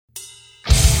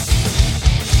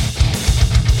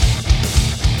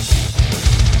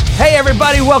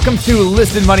everybody, welcome to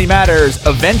Listen Money Matters.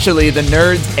 Eventually, the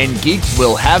nerds and geeks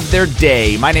will have their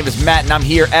day. My name is Matt, and I'm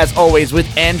here, as always,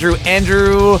 with Andrew.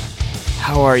 Andrew,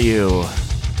 how are you?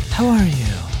 How are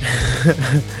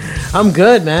you? I'm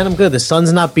good, man. I'm good. The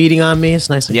sun's not beating on me. It's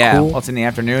nice and cool. Well, it's in the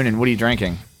afternoon, and what are you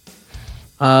drinking?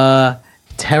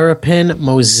 Terrapin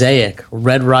Mosaic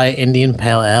Red Rye Indian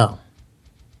Pale Ale.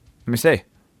 Let me see.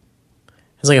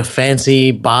 It's like a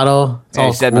fancy bottle. It's all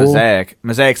you said cool. Mosaic.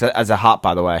 Mosaic's as a hop,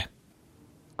 by the way.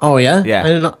 Oh yeah? Yeah.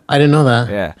 I didn't know that.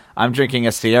 Yeah. I'm drinking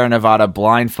a Sierra Nevada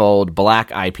Blindfold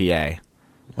Black IPA,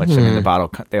 which, I mean, the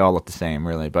bottle, they all look the same,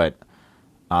 really, but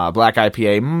Black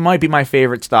IPA might be my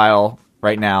favorite style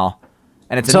right now,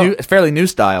 and it's a fairly new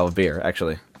style of beer,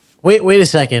 actually. Wait a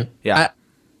second. Yeah.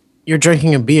 You're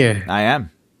drinking a beer. I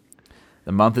am.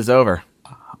 The month is over.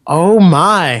 Oh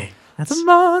my. The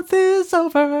month is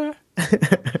over.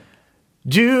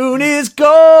 June is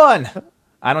gone.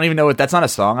 I don't even know that's not a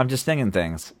song. I'm just singing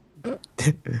things.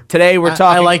 Today we're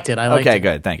talking. I liked it. Okay,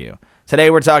 good. Thank you.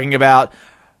 Today we're talking about,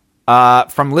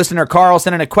 from listener Carl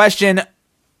sending a question,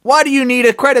 why do you need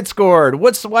a credit score?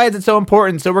 Why is it so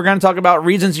important? So we're going to talk about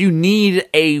reasons you need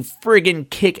a friggin'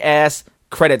 kick-ass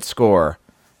credit score.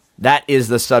 That is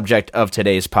the subject of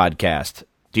today's podcast.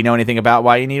 Do you know anything about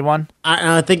why you need one?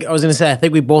 I think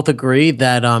we both agree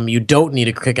that you don't need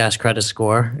a kick-ass credit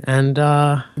score, and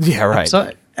yeah, right.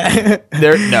 So,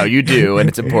 no, you do, and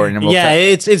it's important. And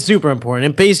it's super important.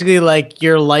 And basically, like,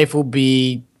 your life will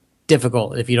be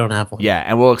difficult if you don't have one. Yeah,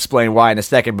 and we'll explain why in a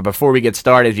second. But before we get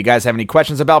started, if you guys have any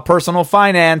questions about personal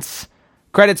finance,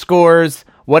 credit scores,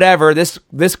 whatever,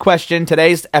 this question,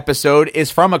 today's episode,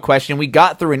 is from a question we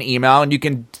got through an email, and you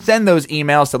can send those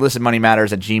emails to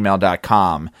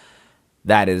listenmoneymatters@gmail.com.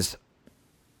 That is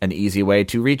an easy way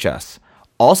to reach us.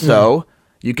 Also,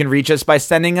 you can reach us by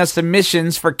sending us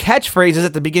submissions for catchphrases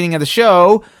at the beginning of the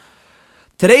show.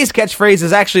 Today's catchphrase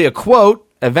is actually a quote.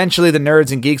 Eventually, the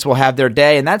nerds and geeks will have their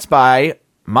day, and that's by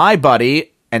my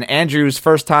buddy and Andrew's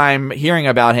first time hearing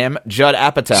about him, Judd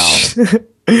Apatow.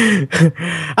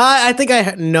 I think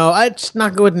I know. I just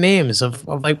not good with names of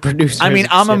like producers. I mean,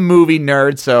 I'm a movie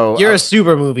nerd, so you're a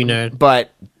super movie nerd. But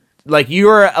like,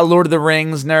 you're a Lord of the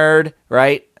Rings nerd,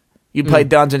 right? You play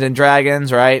Dungeons and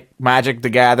Dragons, right? Magic the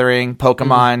Gathering,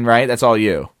 Pokemon, right? That's all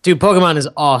you. Dude, Pokemon is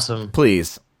awesome.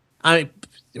 Please. Are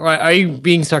you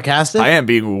being sarcastic? I am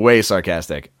being way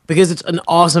sarcastic. Because it's an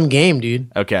awesome game,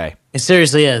 dude. Okay. It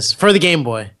seriously is. For the Game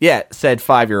Boy. Yeah, said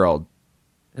 5-year-old.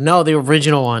 No, the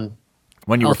original one.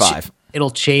 When you were 5. It'll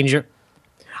change your...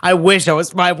 I wish I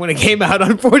was 5 when it came out,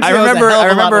 unfortunately. I remember. I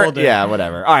was a lot older. Yeah,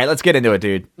 whatever. All right, let's get into it,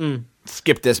 dude.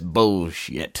 Skip this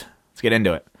bullshit. Let's get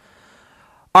into it.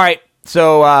 All right,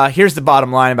 so here's the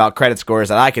bottom line about credit scores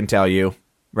that I can tell you,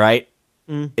 right?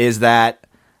 Is that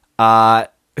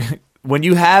when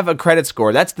you have a credit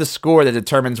score, that's the score that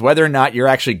determines whether or not you're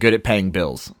actually good at paying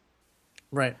bills.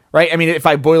 Right. I mean, if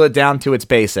I boil it down to its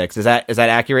basics, is that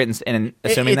accurate in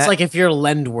assuming it's that? like if you're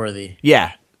lend-worthy.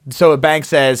 Yeah. So a bank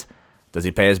says, does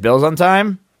he pay his bills on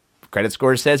time? Credit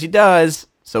score says he does,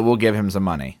 so we'll give him some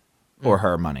money or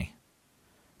her money.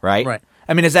 Right? Right.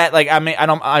 I mean, is that like, I mean, I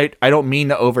don't mean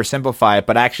to oversimplify it,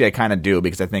 but actually I kind of do,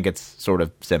 because I think it's sort of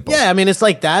simple. Yeah, I mean, it's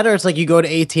like that, or it's like you go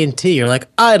to AT&T, you're like,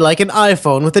 I'd like an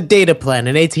iPhone with a data plan,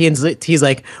 and AT&T's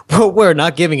like, well, we're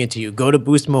not giving it to you. Go to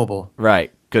Boost Mobile.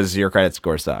 Right, because your credit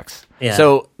score sucks. Yeah.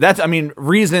 So that's, I mean,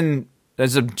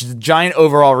 there's a giant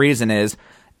overall reason is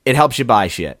it helps you buy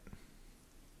shit.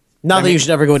 Not that you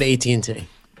should ever go to AT&T.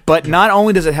 But not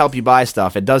only does it help you buy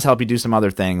stuff, it does help you do some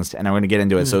other things, and I'm going to get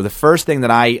into it. So the first thing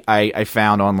that I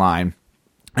found online,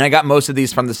 and I got most of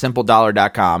these from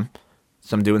thesimpledollar.com,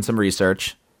 so I'm doing some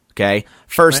research, okay?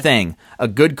 First thing, a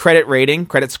good credit rating,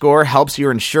 credit score, helps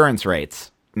your insurance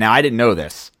rates. Now, I didn't know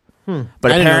this. But I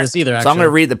didn't know this either, actually. So I'm going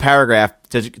to read the paragraph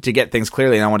to get things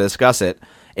clearly, and I want to discuss it.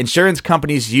 Insurance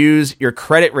companies use your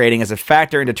credit rating as a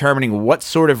factor in determining what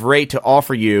sort of rate to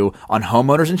offer you on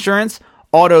homeowners insurance,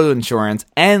 auto insurance,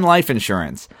 and life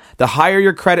insurance. The higher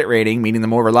your credit rating, meaning the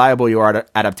more reliable you are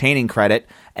at obtaining credit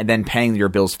and then paying your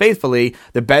bills faithfully,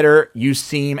 the better you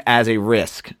seem as a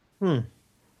risk. Now,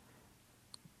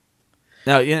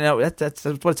 you know, that's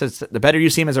what it says. The better you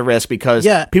seem as a risk, because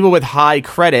people with high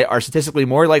credit are statistically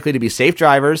more likely to be safe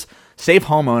drivers, safe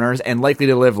homeowners, and likely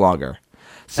to live longer.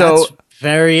 So that's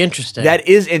very interesting. That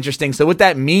is interesting. So what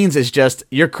that means is just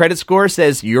your credit score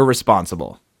says you're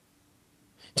responsible.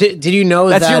 Did you know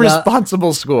that's that... your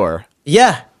responsible score.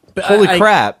 Yeah. Holy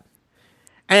crap.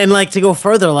 And, like, to go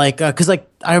further, like, because, like,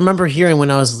 I remember hearing when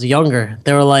I was younger,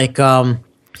 they were like,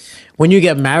 when you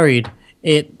get married,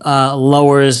 it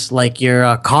lowers, like,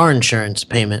 your car insurance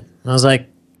payment. And I was like,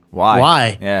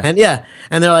 why? Yeah.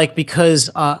 And they're like, because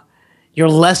you're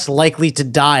less likely to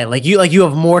die. Like you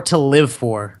have more to live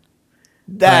for.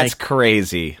 That's Like-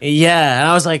 crazy. Yeah, and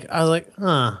I was like,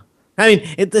 huh. I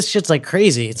mean, this shit's like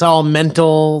crazy. It's all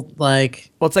mental, like,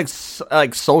 Well, it's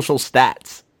like social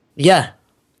stats. yeah,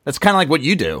 That's kind of like what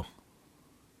you do.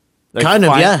 Like Kind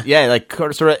of, yeah. Yeah, like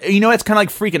sort of, it's kind of like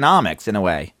Freakonomics in a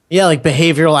way. yeah, like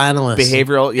behavioral analyst,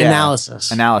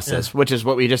 Analysis, Yeah. which is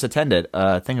what we just attended.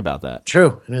 Think about that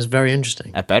True, it was very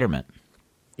interesting. at Betterment.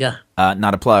 Yeah,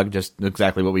 Not a plug, just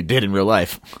exactly what we did in real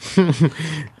life.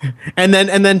 and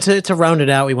then to round it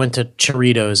out, we went to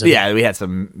Choritos and Yeah, we had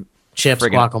some chips,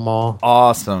 friggin' guacamole,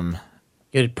 awesome.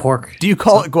 good pork. Do you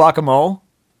call it guacamole,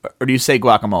 or do you say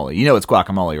guacamole? You know it's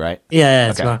guacamole, right? Yeah,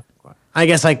 it's Okay. I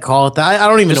guess I call it that. I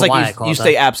don't even Just know like why I call you it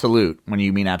say that. absolute when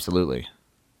you mean absolutely.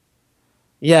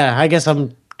 Yeah, I guess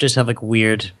I'm just have like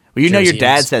weird. Well, you know your Jersey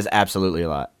dad ins. says absolutely a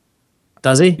lot.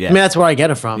 Does he? Yeah. I mean, that's where I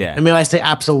get it from. Yeah. I mean, I say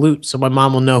absolute, so my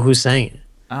mom will know who's saying it.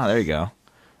 Oh, there you go.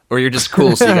 Or you're just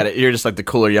cool, so you're just like the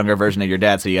cooler, younger version of your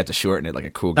dad, so you have to shorten it like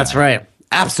a cool guy. That's right.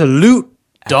 Absolute,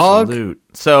 dog. Absolute.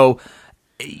 So,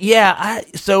 yeah,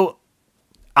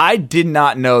 I did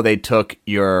not know they took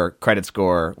your credit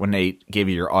score when they gave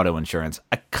you your auto insurance.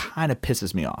 It kind of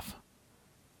pisses me off.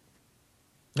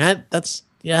 That's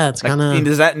it's Like, kind I mean,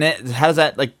 of. how does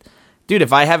that, like, dude,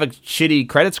 if I have a shitty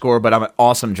credit score, but I'm an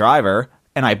awesome driver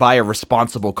and I buy a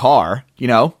responsible car, they're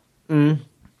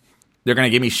going to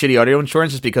give me shitty auto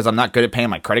insurance just because I'm not good at paying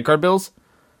my credit card bills?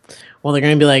 Well, they're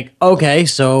going to be like, okay,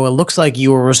 so it looks like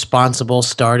you were responsible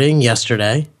starting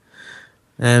yesterday.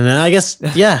 And I guess,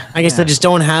 I guess they just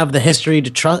don't have the history to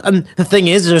trust. And the thing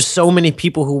is, there's so many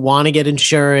people who want to get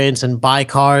insurance and buy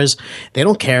cars. They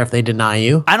don't care if they deny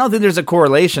you. I don't think there's a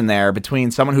correlation there between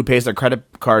someone who pays their credit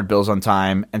card bills on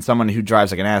time and someone who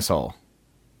drives like an asshole.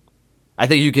 I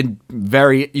think you're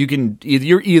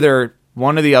either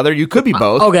one or the other. You could be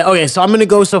both. Okay. So I'm going to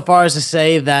go so far as to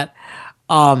say that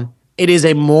it is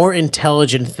a more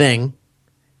intelligent thing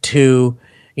to,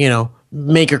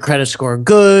 make your credit score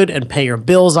good and pay your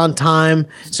bills on time.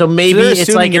 So maybe They're it's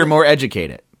assuming like you're more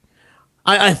educated.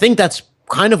 I think that's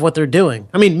kind of what they're doing.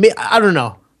 I mean, I don't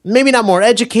know. Maybe not more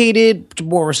educated,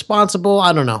 more responsible.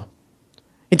 I don't know.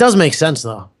 It does make sense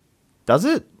though. Does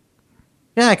it?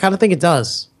 Yeah, I kind of think it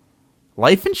does.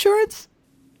 Life insurance?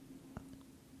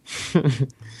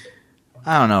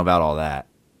 I don't know about all that.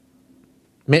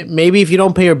 Maybe if you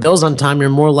don't pay your bills on time, you're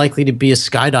more likely to be a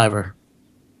skydiver.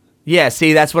 Yeah,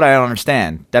 see, that's what I don't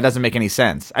understand. That doesn't make any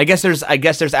sense. I guess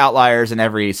there's outliers in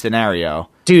every scenario.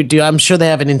 Dude, I'm sure they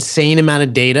have an insane amount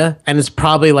of data, and it's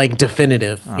probably like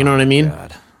definitive. You know what I mean?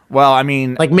 God. Well, I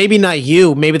mean, Like maybe not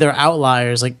you, maybe they're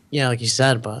outliers, like like you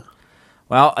said, but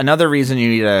well, another reason you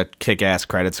need a kick-ass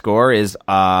credit score is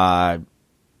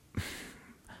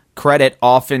credit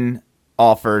often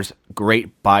offers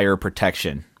great buyer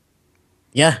protection.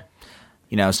 yeah.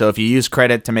 So if you use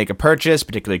credit to make a purchase,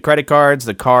 particularly credit cards,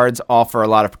 the cards offer a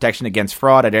lot of protection against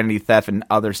fraud, identity theft, and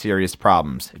other serious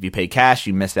problems. If you pay cash,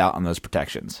 you miss out on those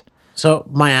protections. So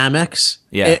my Amex,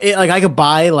 Yeah. like I could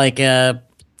buy like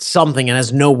something and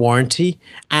has no warranty.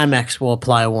 Amex will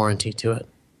apply a warranty to it.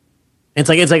 It's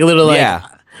like literally, Yeah.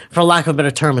 for lack of a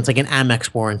better term, it's like an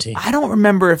Amex warranty. I don't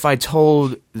remember if I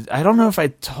don't know if I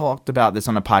talked about this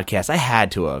on a podcast. I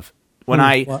had to have. When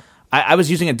What? I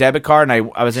was using a debit card,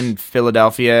 and I was in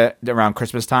Philadelphia around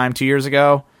Christmas time 2 years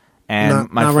ago, and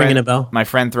Not ringing a bell. My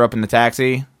friend threw up in the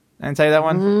taxi. I didn't tell you that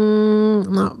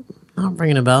one? Not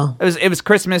ringing a bell. It was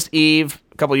Christmas Eve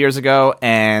a couple years ago,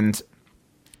 and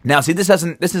now see this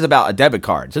is about a debit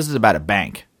card. This is about a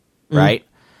bank, right?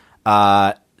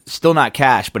 Still not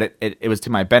cash, but it was to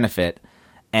my benefit,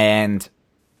 and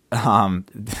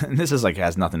this is like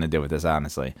has nothing to do with this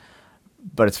honestly,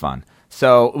 but it's fun.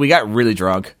 So we got really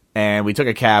drunk, and we took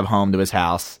a cab home to his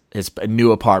house, his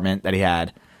new apartment that he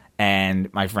had,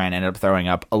 and my friend ended up throwing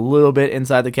up a little bit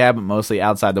inside the cab, but mostly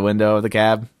outside the window of the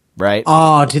cab, right?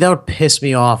 Oh, dude, that would piss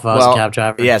me off if I was a cab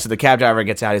driver. Yeah, so the cab driver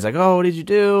gets out. He's like, "Oh, what did you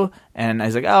do?" And I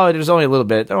was like, "Oh, there's only a little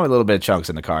bit of chunks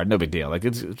in the car. No big deal. Like,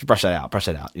 it's brush that out,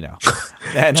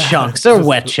 And, Chunks. They're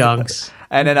wet chunks.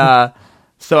 And then,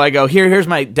 so I go, here's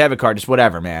my debit card. Just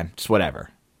whatever, man. Just whatever.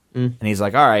 And he's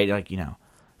like, all right,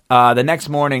 the next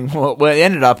morning, what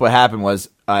happened was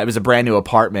it was a brand new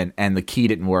apartment, and the key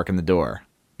didn't work in the door.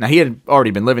 Now, he had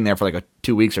already been living there for like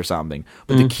 2 weeks or something,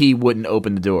 but the key wouldn't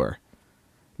open the door.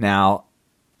 Now,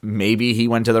 maybe he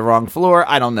went to the wrong floor.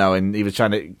 I don't know. And he was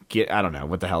trying to I don't know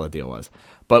what the hell the deal was.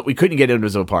 But we couldn't get into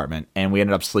his apartment, and we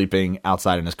ended up sleeping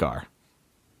outside in his car.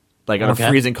 Like on a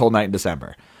freezing cold night in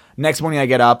December. Next morning I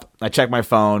get up, I check my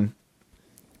phone,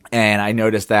 and I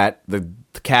noticed that the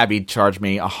cabbie charged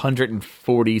me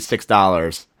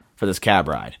 $146 for this cab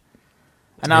ride.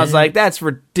 And I was like, that's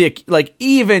ridiculous. Like,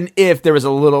 even if there was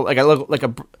a little, like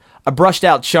a brushed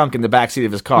out chunk in the backseat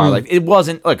of his car, like, it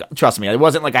wasn't, like, trust me, it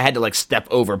wasn't like I had to, like, step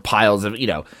over piles of,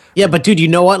 Yeah, but dude, you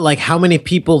know what? Like, how many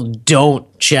people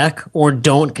don't check or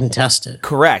don't contest it?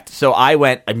 Correct. So I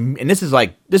went, and this is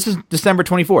December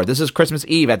 24th. This is Christmas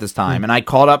Eve at this time. And I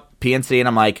called up PNC and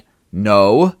I'm like,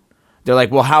 no. They're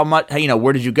like, well, how much,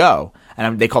 where did you go?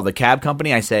 And they called the cab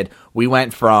company. I said, we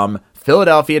went from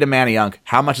Philadelphia to Manayunk.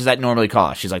 How much does that normally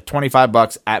cost? She's like,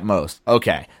 $25 at most.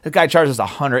 Okay. The guy charges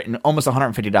almost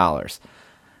 $150.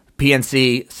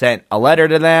 PNC sent a letter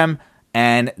to them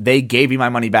and they gave me my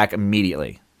money back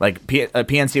immediately. Like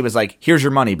PNC was like, here's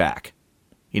your money back.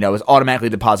 It was automatically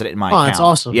deposited in my account. Oh, that's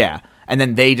awesome. Yeah. And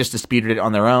then they just disputed it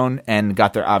on their own and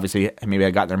got obviously, maybe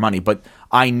I got their money. But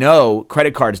I know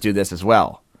credit cards do this as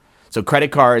well. So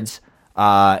credit cards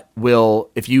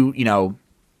will, if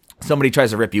somebody tries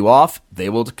to rip you off, they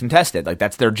will contest it. Like,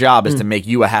 that's their job, is to make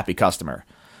you a happy customer.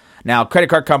 Now, credit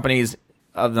card companies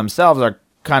of themselves are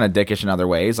kind of dickish in other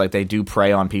ways. Like, they do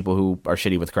prey on people who are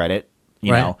shitty with credit,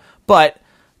 you know. But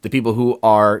the people who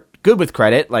are good with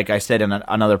credit, like I said in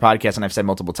another podcast, and I've said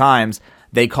multiple times,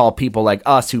 they call people like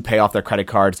us who pay off their credit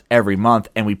cards every month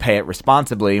and we pay it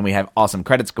responsibly and we have awesome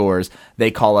credit scores. They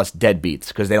call us deadbeats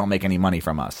because they don't make any money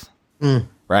from us.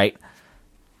 Right?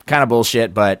 Kind of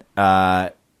bullshit, but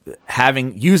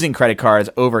using credit cards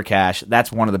over cash,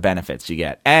 that's one of the benefits you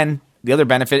get. And the other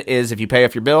benefit is if you pay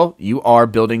off your bill, you are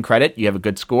building credit, you have a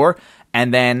good score,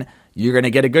 and then you're going to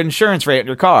get a good insurance rate on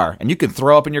your car, and you can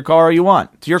throw up in your car all you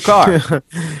want. It's your car.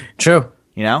 True.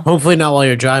 Hopefully not while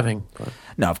you're driving. But.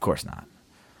 No, of course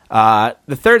not.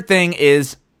 The third thing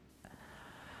is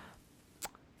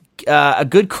a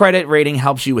good credit rating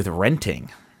helps you with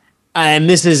renting. And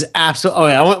this is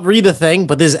absolutely. Oh, I won't read the thing,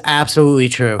 but this is absolutely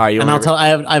true. And I'll tell. I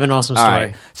have an awesome story.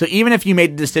 Right. So even if you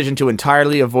made the decision to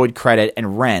entirely avoid credit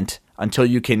and rent until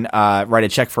you can write a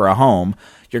check for a home,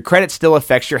 your credit still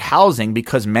affects your housing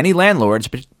because many landlords,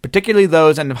 particularly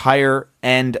those in higher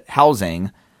end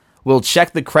housing, will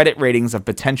check the credit ratings of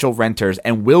potential renters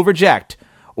and will reject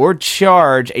or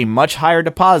charge a much higher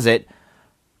deposit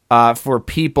for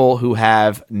people who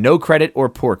have no credit or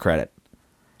poor credit.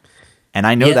 And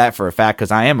I know that for a fact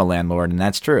because I am a landlord, and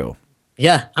that's true.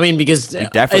 Yeah, I mean, because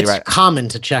it's common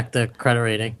to check the credit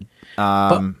rating.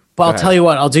 But I'll tell you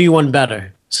what, I'll do you one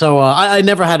better. So I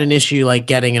never had an issue like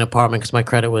getting an apartment because my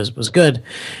credit was good.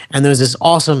 And there was this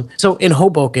awesome, so in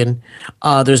Hoboken,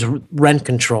 there's rent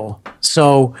control.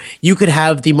 So you could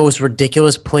have the most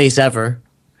ridiculous place ever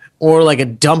or like a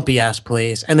dumpy ass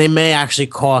place, and they may actually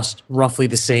cost roughly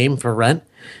the same for rent.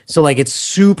 So like it's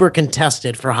super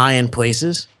contested for high end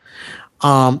places.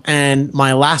 And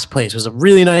my last place was a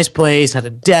really nice place, had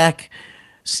a deck,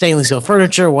 stainless steel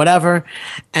furniture, whatever.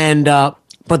 And,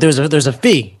 but there's a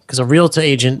fee because a realtor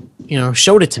agent,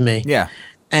 showed it to me. Yeah.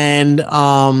 And,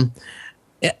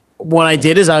 what I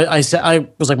did is I said, I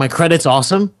was like, my credit's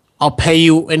awesome. I'll pay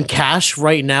you in cash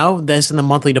right now. This in the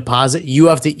monthly deposit. You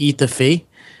have to eat the fee.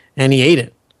 And he ate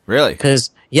it. Really?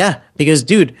 Because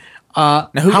dude, now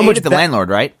who ate it? The landlord,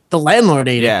 right? The landlord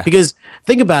ate it. Because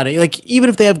think about it. Like, even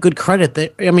if they have good credit,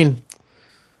 I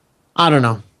don't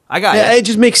know. I got it. It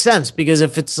just makes sense because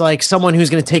if it's like someone who's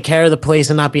going to take care of the place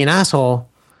and not be an asshole.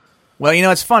 Well,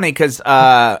 it's funny because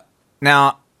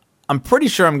now I'm pretty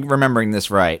sure I'm remembering this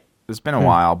right. It's been a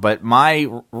while, but my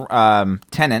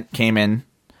tenant came in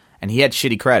and he had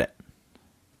shitty credit.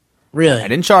 Really? I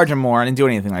didn't charge him more. I didn't do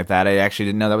anything like that. I actually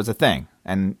didn't know that was a thing,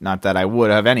 and not that I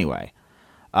would have anyway.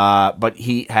 But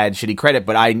he had shitty credit.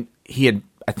 But I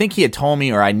think he had told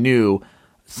me, or I knew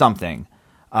something.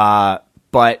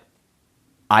 But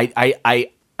he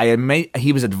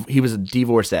was a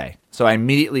divorcee, so I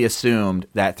immediately assumed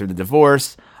that through the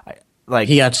divorce,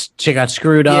 shit got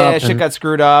screwed up. Yeah, shit got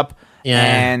screwed up. Yeah.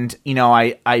 And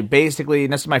I basically,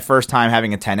 and this is my first time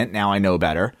having a tenant. Now I know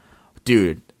better,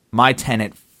 dude. My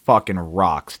tenant fucking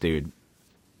rocks, dude.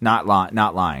 Not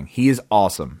lying. He is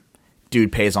awesome.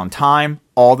 Dude pays on time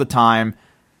all the time.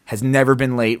 Has never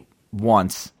been late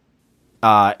once.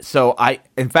 So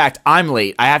in fact, I'm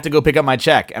late. I have to go pick up my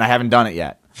check, and I haven't done it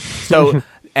yet. So,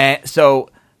 so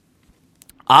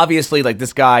obviously, like,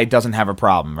 this guy doesn't have a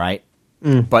problem, right?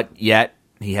 But yet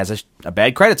he has a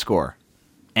bad credit score.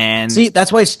 And see,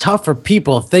 that's why it's tough for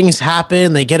people. Things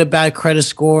happen, they get a bad credit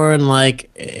score, and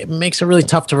like it makes it really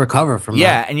tough to recover from that.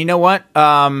 Yeah, and you know what?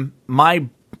 And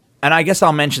I guess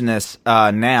I'll mention this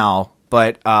now,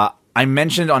 but I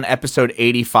mentioned on episode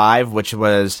 85, which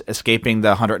was escaping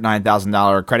the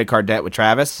 $109,000 credit card debt with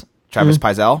Travis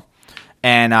Peisel.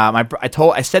 And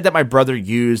I said that my brother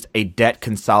used a debt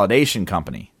consolidation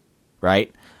company,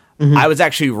 right? I was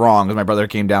actually wrong because my brother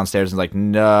came downstairs and was like,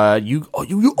 "Nah, you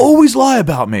always lie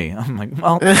about me." I'm like,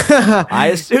 "Well, I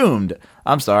assumed.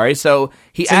 I'm sorry." So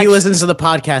he listens to the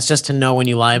podcast just to know when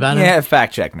you lie about him? Yeah,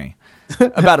 fact check me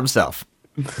about himself.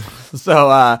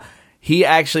 So he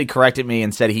actually corrected me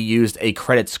and said he used a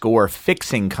credit score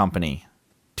fixing company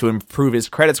to improve his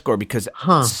credit score because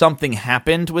something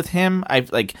happened with him.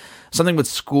 Something with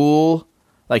school.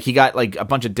 Like he got like a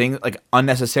bunch of dings, like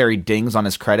unnecessary dings on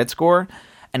his credit score.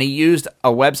 And he used a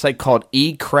website called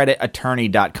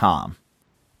ecreditattorney.com.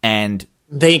 And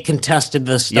they contested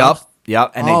this stuff?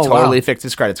 Yep. And they totally fixed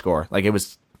his credit score. Like, it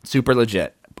was super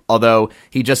legit. Although,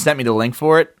 he just sent me the link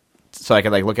for it so I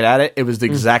could, like, look at it. It was the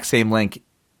exact same link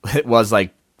it was,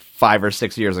 like, 5 or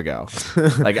 6 years ago.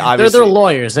 Like, obviously. they're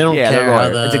lawyers. They don't care. They're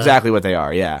lawyers. It's exactly what they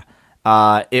are, yeah.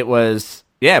 It was,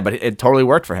 but it totally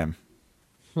worked for him.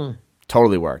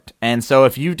 Totally worked. And so,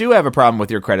 if you do have a problem with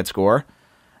your credit score,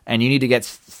 and you need to get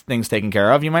things taken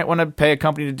care of, you might want to pay a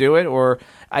company to do it. Or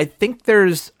I think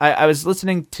I was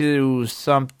listening to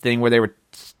something where they were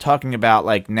talking about,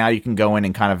 like, now you can go in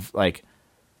and kind of, like,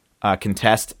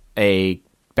 contest a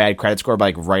bad credit score by,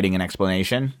 like, writing an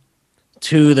explanation.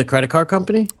 To the credit card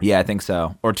company? Yeah, I think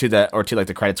so. Or to like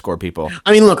the credit score people.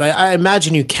 I mean, look, I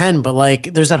imagine you can, but,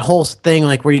 like, there's that whole thing,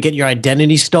 like, where you get your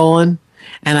identity stolen.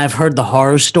 And I've heard the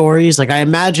horror stories. Like, I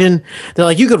imagine they're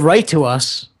like, you could write to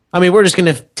us. I mean, we're just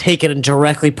going to take it and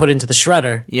directly put it into the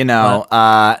shredder. You know,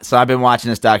 so I've been watching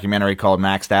this documentary called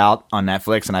Maxed Out on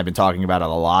Netflix, and I've been talking about it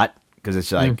a lot because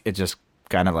it's like, it just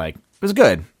kind of like, it was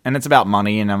good. And it's about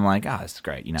money, and I'm like, this is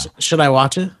great, you know. Should I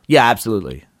watch it? Yeah,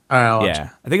 absolutely. All right, I'll watch it.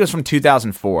 I think it was from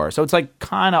 2004. So it's like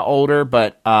kind of older,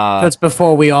 but... That's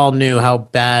before we all knew how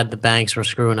bad the banks were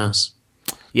screwing us.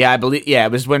 Yeah, I believe,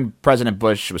 it was when President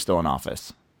Bush was still in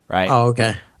office, right? Oh,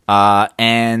 okay.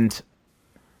 And...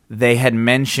 they had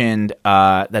mentioned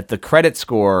that the credit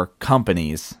score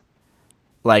companies,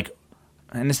 like,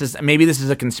 and this is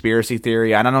a conspiracy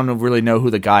theory. I don't really know who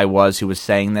the guy was who was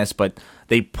saying this, but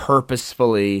they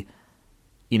purposefully,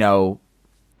 you know,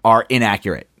 are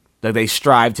inaccurate. Like, they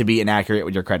strive to be inaccurate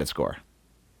with your credit score.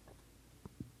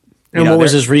 And what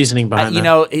was his reasoning behind that? You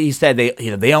know, he said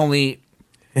they only.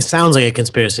 It sounds like a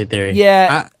conspiracy theory.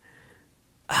 Yeah.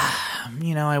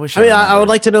 You know, I wish. I would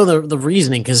like to know the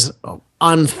reasoning because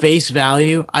on face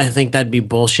value, I think that'd be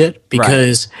bullshit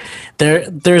because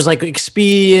there's like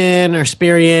Experian or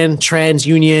Experian,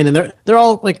 TransUnion, and they're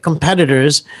all like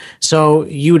competitors. So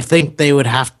you would think they would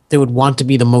want to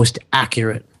be the most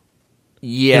accurate.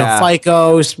 Yeah, you know,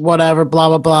 FICO's, whatever, blah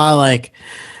blah blah. Like,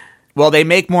 well, they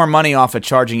make more money off of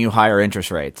charging you higher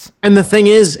interest rates. And the thing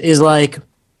is like,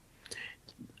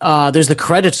 there's the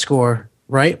credit score,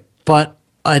 right? But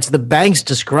it's the bank's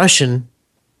discretion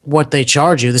what they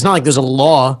charge you. It's not like there's a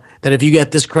law that if you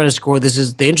get this credit score, this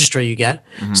is the interest rate you get.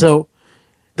 Mm-hmm. So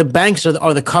the banks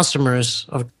are the customers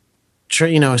of,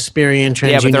 Experian,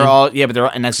 TransUnion. But they're all,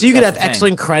 and that's so you could have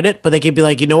excellent credit, but they could be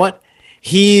like, you know what?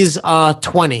 He's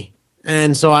 20,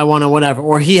 and so I want to whatever.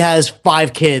 Or he has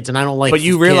 5 kids, and I don't like. But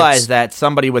you realize that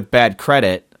somebody with bad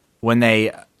credit, when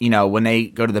they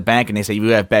go to the bank and they say you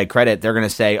have bad credit, they're going to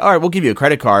say, all right, we'll give you a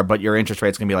credit card, but your interest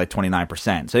rate's going to be like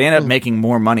 29%. So they end up making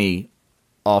more money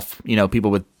off,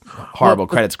 people with horrible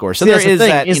credit scores. So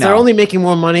they're only making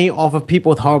more money off of people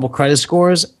with horrible credit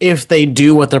scores if they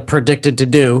do what they're predicted to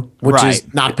do, which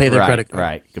is not pay their credit card.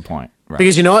 Right. Good point. Right.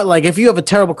 Because you know what? Like, if you have a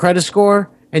terrible credit score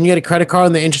and you get a credit card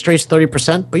and the interest rate's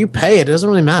 30%, but you pay it, it doesn't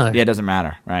really matter. Yeah, it doesn't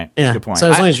matter. Right. Yeah. Good point.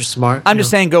 So as long as you're smart. I'm just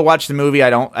saying, go watch the movie.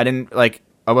 I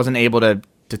wasn't able to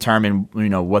determine,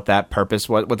 what that purpose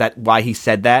was, why he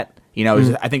said that.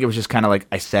 I think it was just kind of like,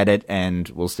 I said it and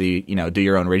we'll see, do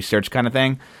your own research kind of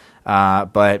thing.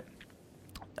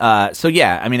 So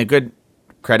yeah, I mean, a good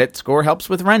credit score helps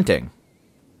with renting.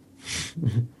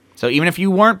 So even if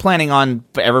you weren't planning on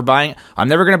ever buying, I'm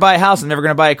never going to buy a house, I'm never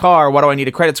going to buy a car, why do I need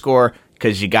a credit score?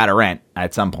 Because you got to rent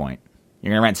at some point.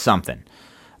 You're going to rent something.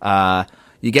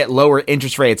 You get lower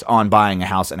interest rates on buying a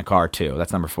house and a car too.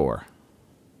 That's number 4.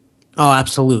 Oh,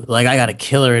 absolutely. Like, I got a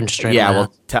killer interest rate. Yeah,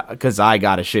 because I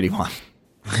got a shitty one.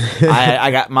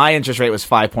 I got, my interest rate was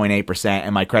 5.8%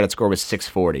 and my credit score was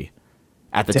 640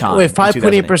 at the time. Wait,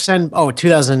 5.8%? Oh,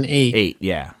 2008.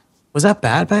 Yeah. Was that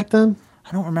bad back then?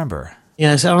 I don't remember.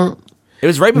 Yes, I don't. It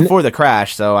was right before the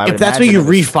crash, so I would if that's what you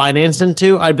refinanced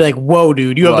into, I'd be like, whoa,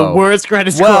 dude, you have the worst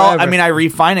credit score ever. I mean, I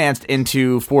refinanced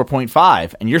into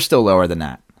 4.5, and you're still lower than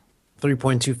that.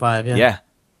 3.25, yeah. Yeah.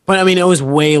 But, I mean, it was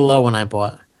way low when I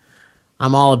bought.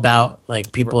 I'm all about,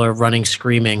 like, people are running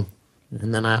screaming,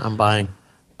 and then I'm buying.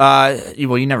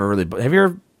 You never really...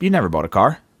 You never bought a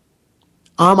car?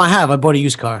 I have. I bought a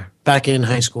used car back in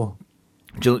high school.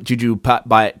 Did you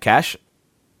buy it cash?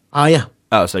 Oh yeah.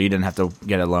 Oh, so you didn't have to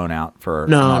get a loan out for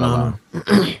No, an auto no,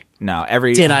 loan. No,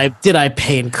 every Did I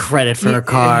pay in credit for a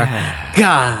car?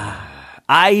 God.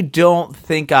 I don't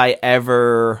think I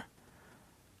ever.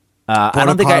 I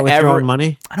don't think I with ever. your own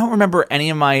money. I don't remember any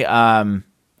of my.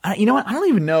 You know what? I don't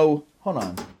even know. Hold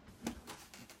on.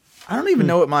 I don't even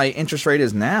know what my interest rate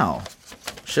is now.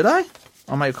 Should I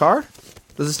on my car?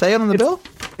 Does it say it on the bill?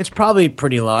 It's probably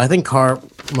pretty low. I think car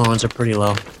loans are pretty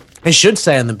low. It should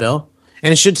say on the bill,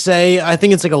 and it should say. I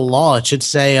think it's like a law. It should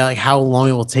say like how long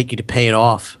it will take you to pay it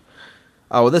off.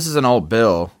 Oh, well, this is an old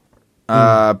bill,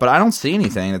 but I don't see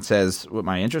anything that says what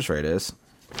my interest rate is.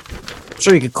 I'm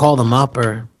sure you could call them up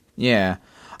or. Yeah,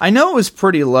 I know it was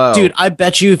pretty low, Dude, I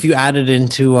bet you if you added it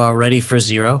into Ready for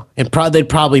Zero, they'd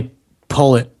probably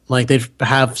pull it. Like they'd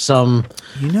have some.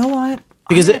 You know what?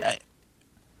 Because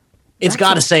it's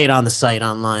got to say it on the site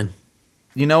online.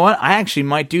 You know what? I actually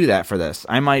might do that for this.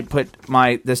 I might put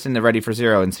this in the Ready for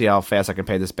Zero and see how fast I can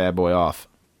pay this bad boy off.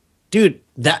 Dude,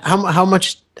 that how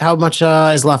much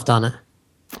is left on it?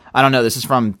 I don't know. This is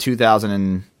from 2000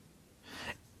 and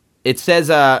it says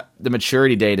the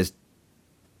maturity date is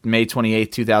May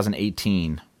 28th,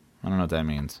 2018. I don't know what that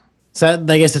means. So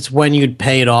I guess it's when you'd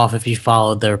pay it off if you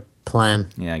followed their plan.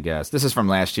 Yeah, I guess. This is from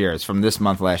last year. It's from this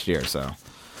month last year, so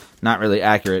not really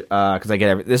accurate because I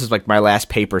get this is like my last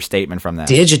paper statement from that.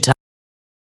 Digitize.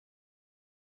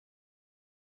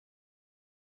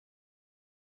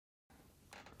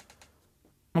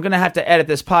 I'm going to have to edit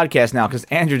this podcast now because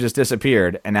Andrew just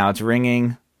disappeared, and now it's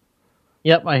ringing.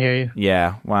 Yep, I hear you.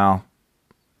 Yeah, well.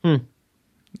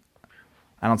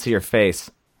 I don't see your face.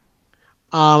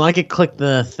 I could click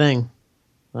the thing.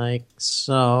 Like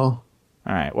so. All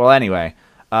right. Well, anyway.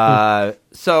 All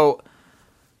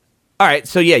right,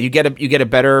 so yeah, you get a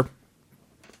better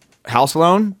house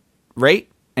loan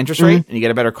rate, interest rate, and you get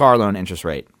a better car loan interest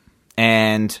rate.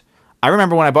 And I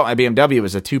remember when I bought my BMW, it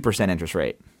was a 2% interest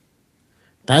rate.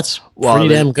 That's pretty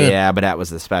damn good. Yeah, but that was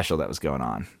the special that was going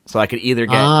on. So I could either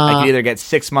get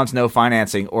 6 months no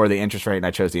financing or the interest rate, and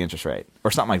I chose the interest rate or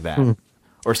something like that.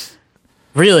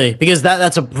 Really? Because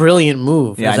that's a brilliant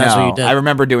move. Yeah, that's I know. what you did. I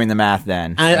remember doing the math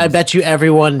then. I bet you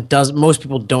everyone does. Most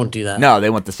people don't do that. No, they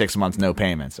want the 6 months no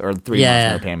payments or 3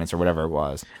 months no payments or whatever it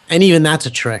was. And even that's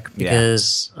a trick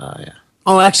because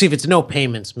Oh, actually, if it's no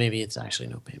payments, maybe it's actually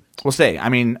no payments. We'll see. I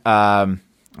mean, I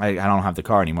don't have the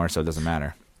car anymore, so it doesn't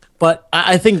matter. But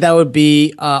I think that would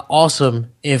be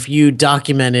awesome if you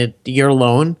documented your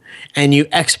loan and you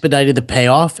expedited the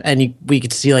payoff, and we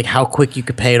could see like how quick you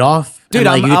could pay it off. Dude,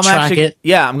 and, I'm track actually it.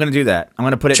 Yeah, I'm gonna do that. I'm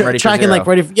gonna put it ready for tracking zero. like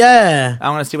ready. Yeah, I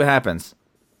want to see what happens.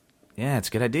 Yeah, it's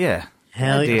a good idea.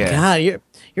 Hell yeah, God,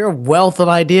 you're a wealth of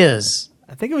ideas.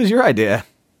 I think it was your idea.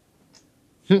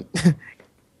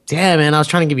 Damn, man, I was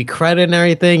trying to give you credit and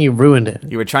everything. You ruined it.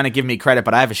 You were trying to give me credit,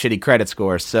 but I have a shitty credit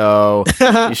score. So,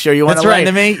 you sure you want to lend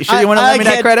to me? You sure you want to lend me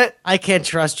that credit? I can't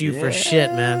trust you for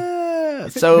shit, man.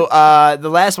 So, the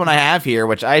last one I have here,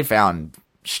 which I found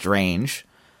strange.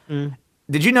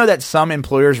 Did you know that some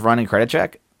employers run a credit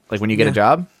check? Like when you get a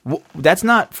job? That's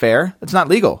not fair. That's not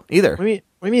legal either. What do you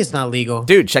mean it's not legal?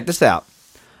 Dude, check this out.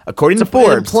 According to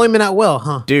Forbes. Employment at will,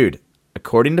 huh? Dude,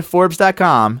 according to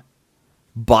Forbes.com,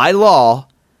 by law,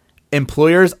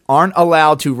 employers aren't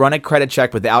allowed to run a credit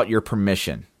check without your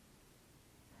permission.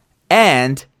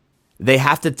 And they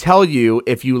have to tell you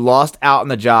if you lost out on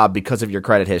the job because of your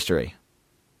credit history.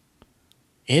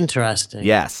 Interesting.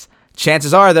 Yes.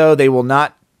 Chances are, though, they will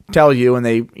not tell you, and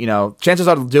chances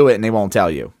are they'll do it and they won't tell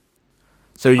you.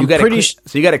 So you got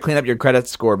to clean up your credit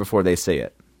score before they see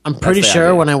it. I'm pretty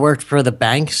sure when I worked for the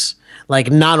banks,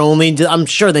 like not only I'm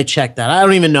sure they checked that. I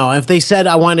don't even know if they said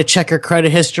I wanted to check your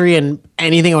credit history and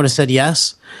anything. I would have said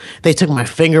yes. They took my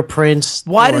fingerprints.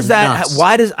 Why does that? Nuts.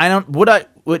 Why does I don't?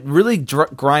 What really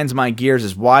grinds my gears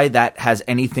is why that has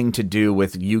anything to do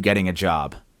with you getting a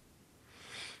job.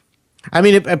 I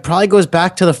mean, it probably goes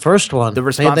back to the first one, the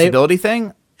responsibility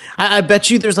thing. I bet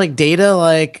you there's like data.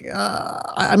 Like,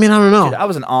 I mean, I don't know. Dude, I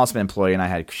was an awesome employee and I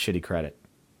had shitty credit.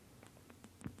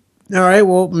 All right,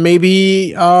 well,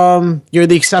 maybe you're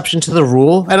the exception to the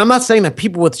rule. And I'm not saying that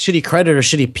people with shitty credit are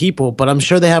shitty people, but I'm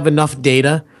sure they have enough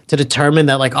data to determine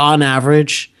that, like, on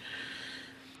average,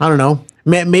 I don't know,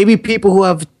 maybe people who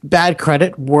have bad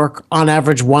credit work on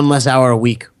average one less hour a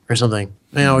week or something.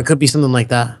 It could be something like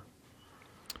that.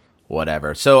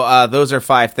 Whatever. So those are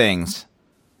 5 things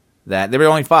that there were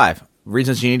only 5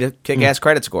 reasons you need a kick-ass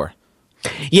credit score.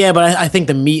 Yeah, but I think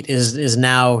the meat is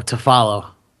now to follow.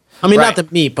 I mean, not the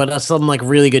meat, but some like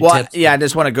really good tips. Yeah, I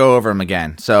just want to go over them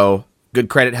again. So, good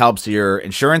credit helps your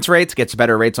insurance rates, gets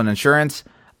better rates on insurance.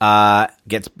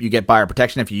 You get buyer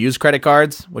protection if you use credit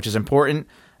cards, which is important.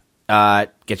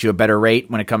 get you a better rate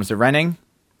when it comes to renting,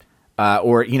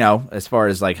 or as far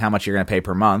as like how much you're going to pay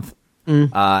per month.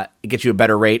 It gets you a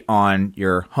better rate on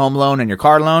your home loan and your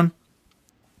car loan.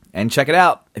 And check it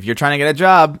out. If you're trying to get a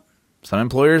job, some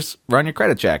employers run your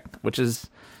credit check, which is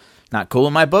not cool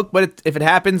in my book. But if it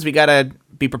happens, we got to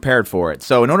be prepared for it.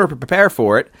 So in order to prepare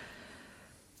for it,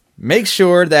 make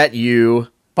sure that you...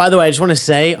 By the way, I just want to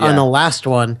say on the last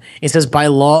one, it says by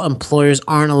law, employers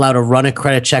aren't allowed to run a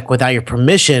credit check without your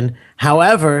permission.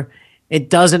 However, it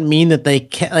doesn't mean that they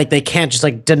can't just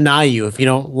like deny you if you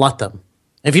don't let them.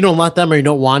 If you don't let them or you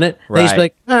don't want it, they just be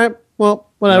like, all right, well,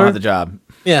 whatever. You don't have the job.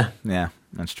 Yeah. Yeah,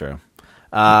 that's true.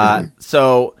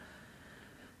 So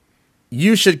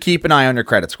you should keep an eye on your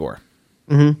credit score.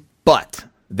 Mm-hmm. But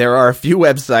there are a few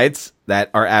websites that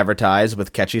are advertised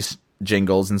with catchy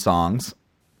jingles and songs.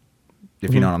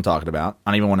 If you know what I'm talking about.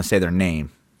 I don't even want to say their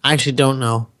name. I actually don't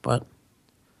know, but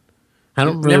I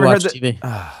don't really watch TV.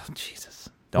 Oh, Jesus.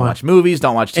 Don't watch movies.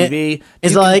 Don't watch TV.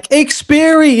 It's like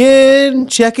Experian,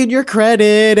 checking your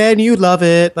credit, and you love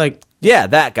it. Like, yeah,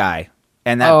 that guy.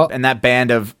 And that band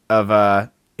of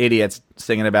idiots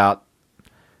singing about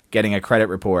getting a credit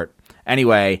report.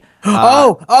 Anyway.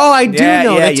 I do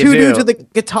know. The two dudes with the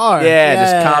guitar. Yeah,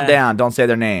 just calm down. Don't say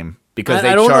their name. Because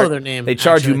I don't know their name. They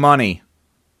charge you money.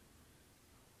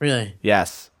 Really?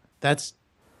 Yes. That's.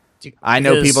 I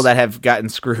know people that have gotten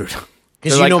screwed.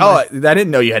 They're like, I didn't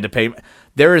know you had to pay.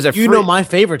 There is a free... You know my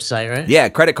favorite site, right? Yeah,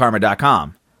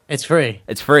 creditkarma.com. It's free.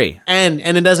 It's free. And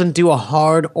it doesn't do a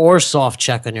hard or soft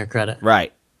check on your credit.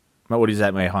 Right. But what does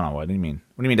that mean? Hold on. What do you mean?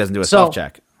 What do you mean it doesn't do a soft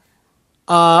check?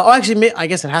 Actually, I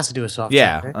guess it has to do a soft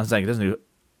check. Right? I was like, it doesn't do...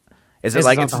 Is it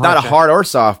like it's not a hard or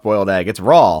soft boiled egg? It's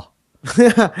raw.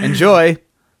 Enjoy.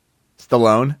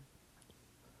 Stallone.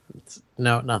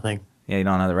 No, nothing. Yeah, you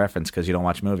don't know the reference because you don't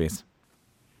watch movies.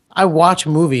 I watch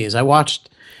movies. I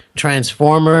watched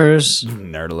Transformers.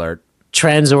 Nerd alert.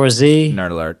 Transor Z.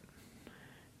 Nerd alert.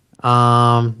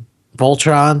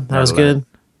 Voltron. That was good.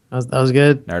 That was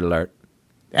good. Nerd alert.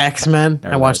 X-Men.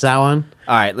 I watched that one.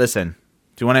 All right, listen.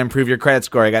 If you want to improve your credit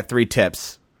score, I got 3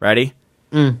 tips. Ready?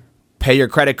 Pay your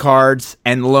credit cards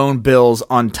and loan bills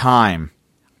on time.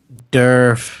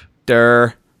 Durf.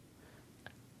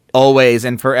 Always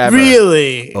and forever.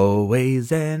 Really? Always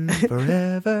and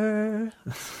forever.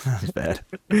 That's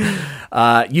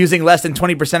bad. Using less than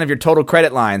 20% of your total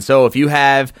credit line. So if you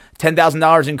have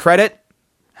 $10,000 in credit,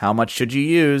 how much should you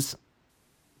use?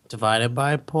 Divided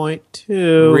by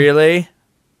 0.2. Really?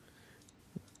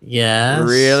 Yes.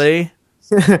 Really?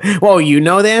 Well, you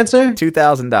know the answer?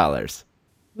 $2,000.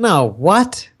 No,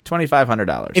 what?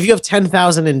 $2,500. If you have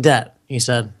 $10,000 in debt, you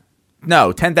said.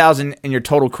 No, $10,000 in your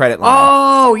total credit line.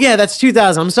 Oh, yeah, that's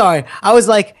 $2,000. I'm sorry. I was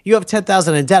like, you have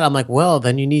 $10,000 in debt. I'm like, well,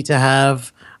 then you need to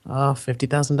have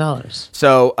 $50,000.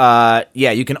 So,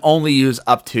 you can only use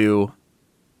up to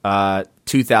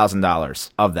 $2,000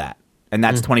 of that, and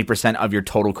that's 20% of your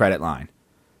total credit line.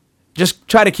 Just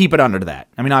try to keep it under that.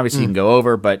 I mean, obviously you can go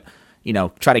over, but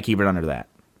try to keep it under that,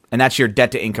 and that's your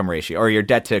debt to income ratio or your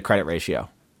debt to credit ratio.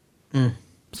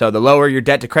 So the lower your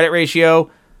debt to credit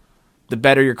ratio, the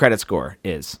better your credit score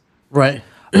is. Right.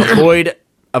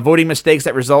 Avoiding mistakes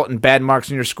that result in bad marks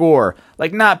in your score,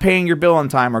 like not paying your bill on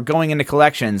time or going into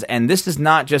collections. And this is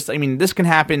not just, this can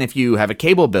happen if you have a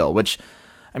cable bill, which,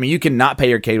 you can not pay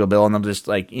your cable bill and they'll just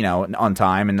on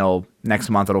time and next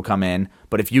month it'll come in.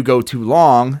 But if you go too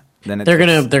long, then they're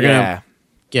gonna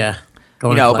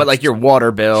but like your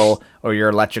water bill or your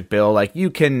electric bill, like you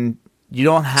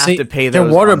don't have to pay those.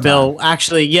 Their water bill,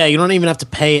 actually, you don't even have to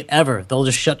pay it ever. They'll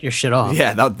just shut your shit off.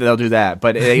 Yeah, they'll do that.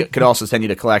 But it could also send you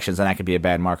to collections, and that could be a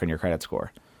bad mark on your credit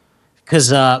score.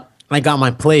 Because I got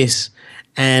my place,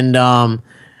 and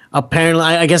apparently,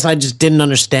 I guess I just didn't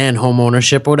understand home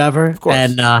ownership or whatever. Of course.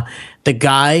 And the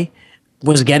guy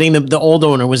was getting the old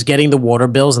owner was getting the water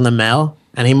bills in the mail,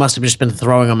 and he must have just been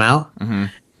throwing them out. Mm-hmm.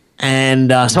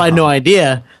 And so I had no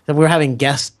idea that we were having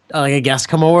guests. A guest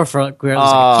come over for a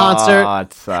concert.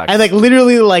 It sucks. And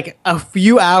literally a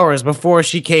few hours before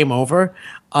she came over,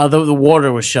 the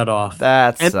water was shut off.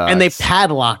 Sucks. And they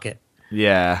padlock it.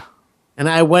 Yeah. And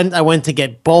I went to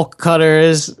get bulk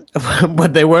cutters,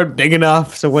 but they weren't big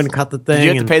enough, so I wouldn't cut the thing. Did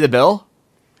you have to pay the bill?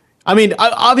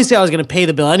 Obviously I was going to pay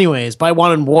the bill anyways, but I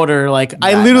wanted water.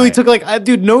 I literally took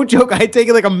dude, no joke, I had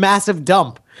taken a massive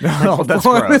dump. No, that's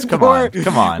gross. Come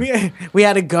on. We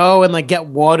had to go and get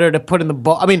water to put in the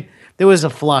bowl. There was a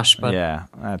flush, but yeah,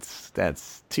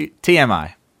 that's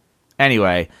TMI.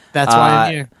 Anyway, that's why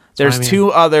I'm here. There's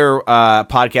 2 other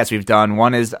podcasts we've done.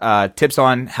 One is tips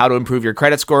on how to improve your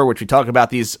credit score, which we talk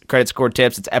about these credit score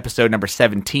tips. It's episode number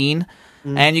 17.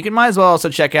 And you might as well also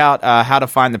check out How to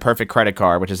Find the Perfect Credit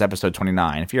Card, which is episode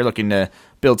 29, if you're looking to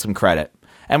build some credit.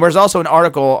 And there's also an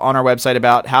article on our website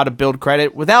about how to build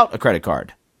credit without a credit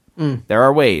card. There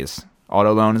are ways.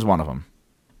 Auto loan is one of them.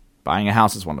 Buying a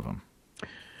house is one of them.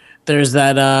 There's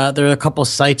that. There are a couple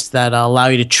sites that allow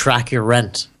you to track your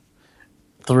rent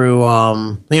through,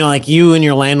 like you and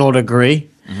your landlord agree,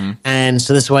 and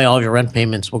so this way all of your rent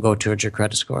payments will go towards your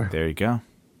credit score. There you go.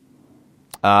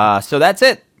 So that's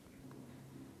it.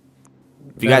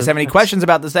 If you guys have any questions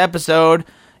about this episode,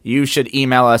 you should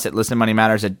email us at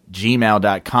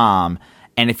listenmoneymatters@gmail.com.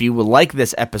 And if you would like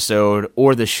this episode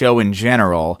or the show in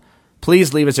general,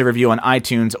 please leave us a review on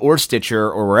iTunes or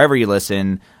Stitcher or wherever you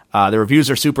listen. The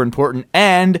reviews are super important,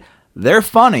 and they're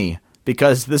funny,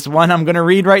 because this one I'm going to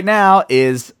read right now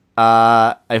is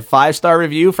a 5-star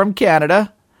review from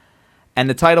Canada, and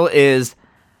the title is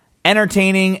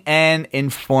Entertaining and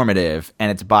Informative,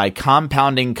 and it's by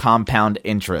Compounding Compound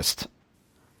Interest.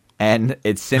 And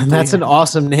it's simply... That's an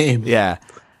awesome name. Yeah.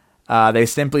 They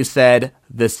simply said,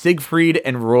 the Siegfried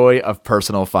and Roy of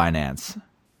personal finance.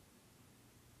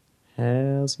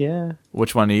 Hells yeah.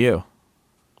 Which one are you?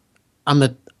 I'm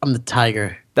the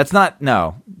tiger. That's not...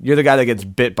 No. You're the guy that gets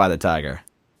bit by the tiger.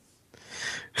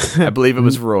 I believe it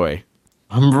was Roy.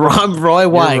 I'm Roy.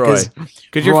 Why? Because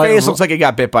your face looks like it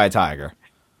got bit by a tiger.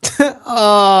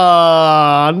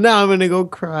 Oh, now I'm going to go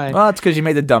cry. Well, it's because you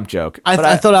made the dump joke.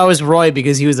 I thought I was Roy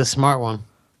because he was a smart one.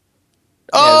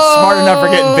 Smart enough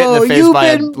for getting bit in the face by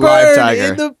a live tiger.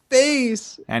 In the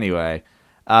face. Anyway.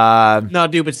 No,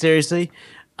 dude, but seriously,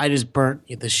 I just burnt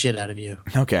the shit out of you.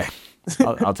 Okay.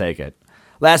 I'll take it.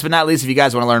 Last but not least, if you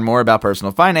guys want to learn more about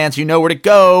personal finance, you know where to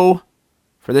go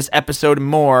for this episode and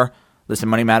more.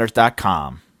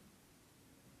 ListenMoneyMatters.com.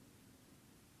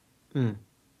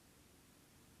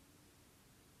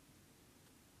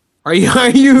 Are you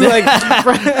like you're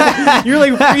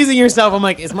like freezing yourself? I'm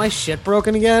like, is my shit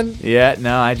broken again? Yeah,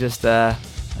 no, I just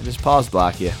pause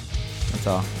block you. That's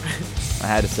all. I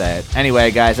had to say it. Anyway,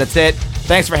 guys, that's it.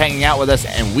 Thanks for hanging out with us,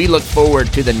 and we look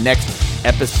forward to the next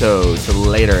episode. So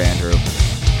later, Andrew.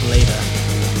 Later.